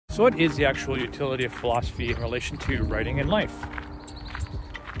So what is the actual utility of philosophy in relation to writing and life?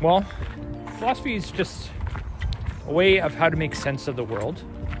 Well, philosophy is just a way of how to make sense of the world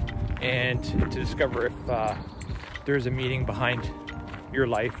and to discover if there's a meaning behind your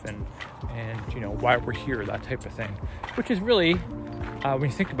life and why we're here, that type of thing, which is really, when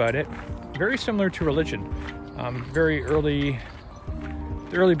you think about it, very similar to religion. The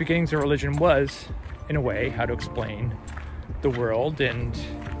early beginnings of religion was, in a way, how to explain the world and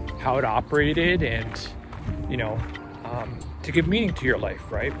how it operated and, to give meaning to your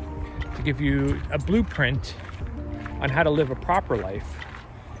life, right? To give you a blueprint on how to live a proper life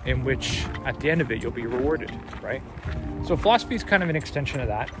in which, at the end of it, you'll be rewarded, right? So philosophy is kind of an extension of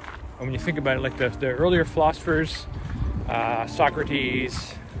that. And when you think about it, like the earlier philosophers,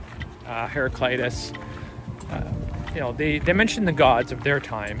 Socrates, Heraclitus, they mentioned the gods of their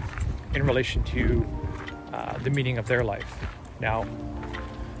time in relation to the meaning of their life. Now,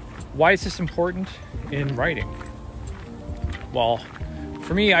 why is this important in writing? Well,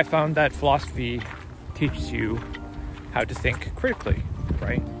 for me, I found that philosophy teaches you how to think critically,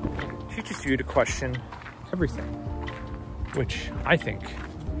 right? It teaches you to question everything, which I think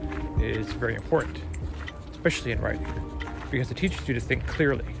is very important, especially in writing, because it teaches you to think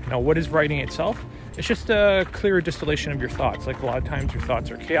clearly. Now, what is writing itself? It's just a clearer distillation of your thoughts. Like a lot of times your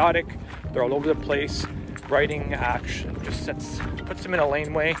thoughts are chaotic, they're all over the place. Writing actually just puts them in a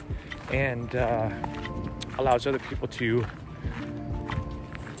laneway and allows other people to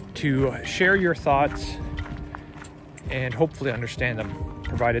share your thoughts and hopefully understand them,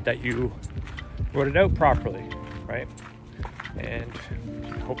 provided that you wrote it out properly, right? And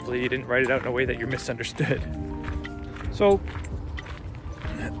hopefully you didn't write it out in a way that you're misunderstood. So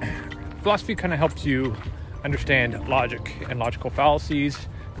philosophy kind of helps you understand logic and logical fallacies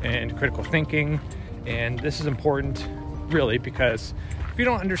and critical thinking. And this is important, really, because if you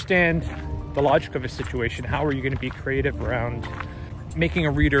don't understand the logic of a situation, how are you going to be creative around making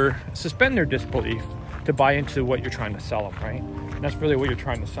a reader suspend their disbelief to buy into what you're trying to sell them, right? And that's really what you're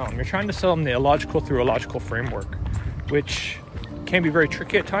trying to sell them. You're trying to sell them the illogical through a logical framework, which can be very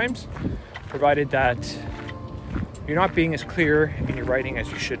tricky at times, provided that you're not being as clear in your writing as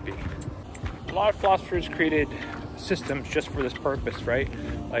you should be. A lot of philosophers created systems just for this purpose, right?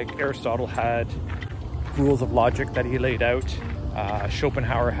 Like Aristotle had rules of logic that he laid out.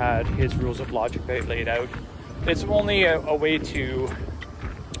 Schopenhauer had his rules of logic that he laid out. It's only a way to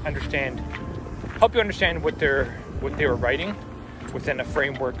help you understand what they were writing within a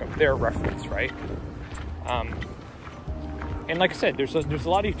framework of their reference, right? And like I said, there's a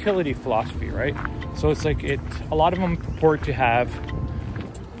lot of utility philosophy, right? So it's like a lot of them purport to have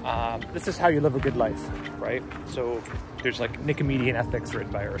this is how you live a good life, right? So there's like Nicomachean Ethics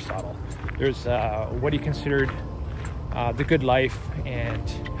written by Aristotle. There's what he considered the good life and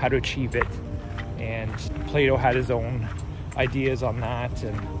how to achieve it. And Plato had his own ideas on that,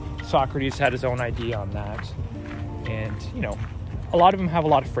 and Socrates had his own idea on that. And, a lot of them have a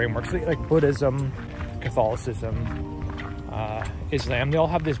lot of frameworks, like Buddhism, Catholicism, Islam. They all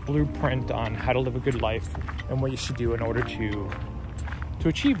have this blueprint on how to live a good life and what you should do in order to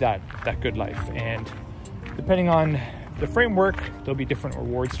achieve that good life. And depending on the framework, there'll be different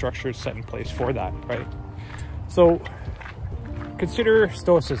reward structures set in place for that, right? So consider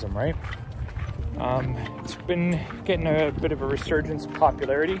Stoicism, right? It's been getting a bit of a resurgence of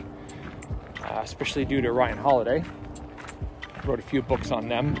popularity, especially due to Ryan Holiday. I wrote a few books on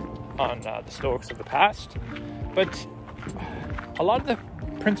them, on the Stoics of the past. But a lot of the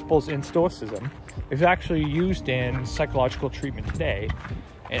principles in Stoicism is actually used in psychological treatment today,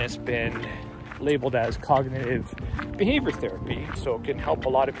 and it's been labeled as cognitive behavior therapy. So it can help a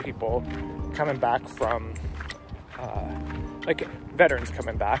lot of people coming back from, like veterans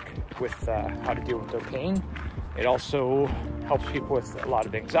coming back with how to deal with their pain. It also helps people with a lot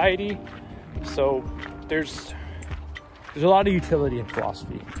of anxiety. So there's a lot of utility in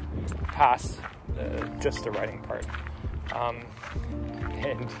philosophy past just the writing part.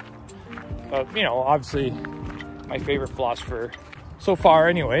 Obviously my favorite philosopher so far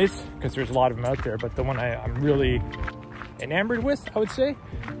anyways, because there's a lot of them out there, but the one I'm really enamored with, I would say,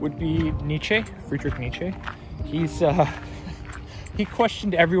 would be Nietzsche, Friedrich Nietzsche. He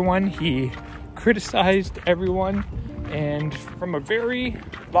questioned everyone, he criticized everyone, and from a very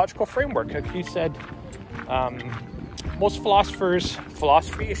logical framework. Like he said, most philosophers'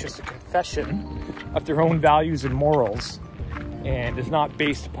 philosophy is just a confession of their own values and morals, and is not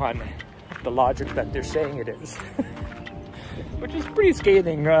based upon the logic that they're saying it is. Which is a pretty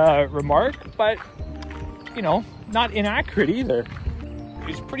scathing remark, but, not inaccurate either.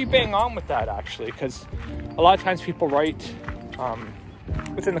 He's pretty bang on with that, actually, because a lot of times people write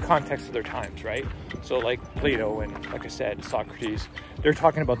within the context of their times, right? So like Plato and, like I said, Socrates, they're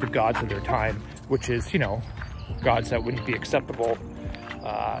talking about the gods of their time, which is, you know, gods that wouldn't be acceptable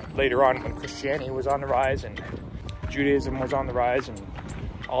later on when Christianity was on the rise and Judaism was on the rise and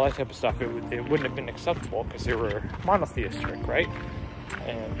all that type of stuff. It wouldn't have been acceptable because they were monotheistic, right?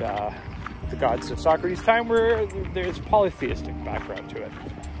 And the gods of Socrates' time there's a polytheistic background to it.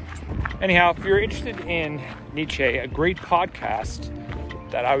 Anyhow, if you're interested in Nietzsche, a great podcast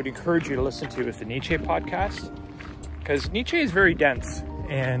that I would encourage you to listen to is the Nietzsche podcast, because Nietzsche is very dense,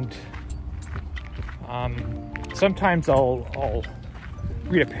 and sometimes I'll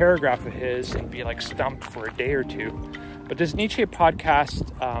read a paragraph of his and be like stumped for a day or two. But this Nietzsche podcast,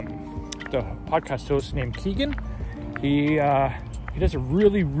 the podcast host named Keegan, he does a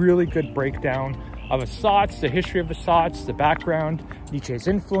really, really good breakdown of his thoughts, the history of his thoughts, the background, Nietzsche's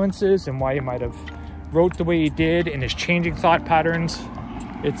influences, and why he might have wrote the way he did, and his changing thought patterns.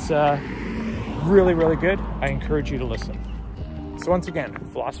 It's really, really good. I encourage you to listen. So once again,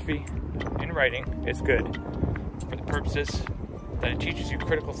 philosophy in writing is good for the purposes that it teaches you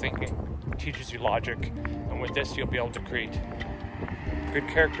critical thinking, teaches you logic, and with this you'll be able to create good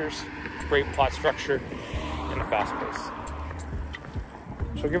characters, great plot structure, and a fast pace.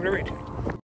 So give it a read.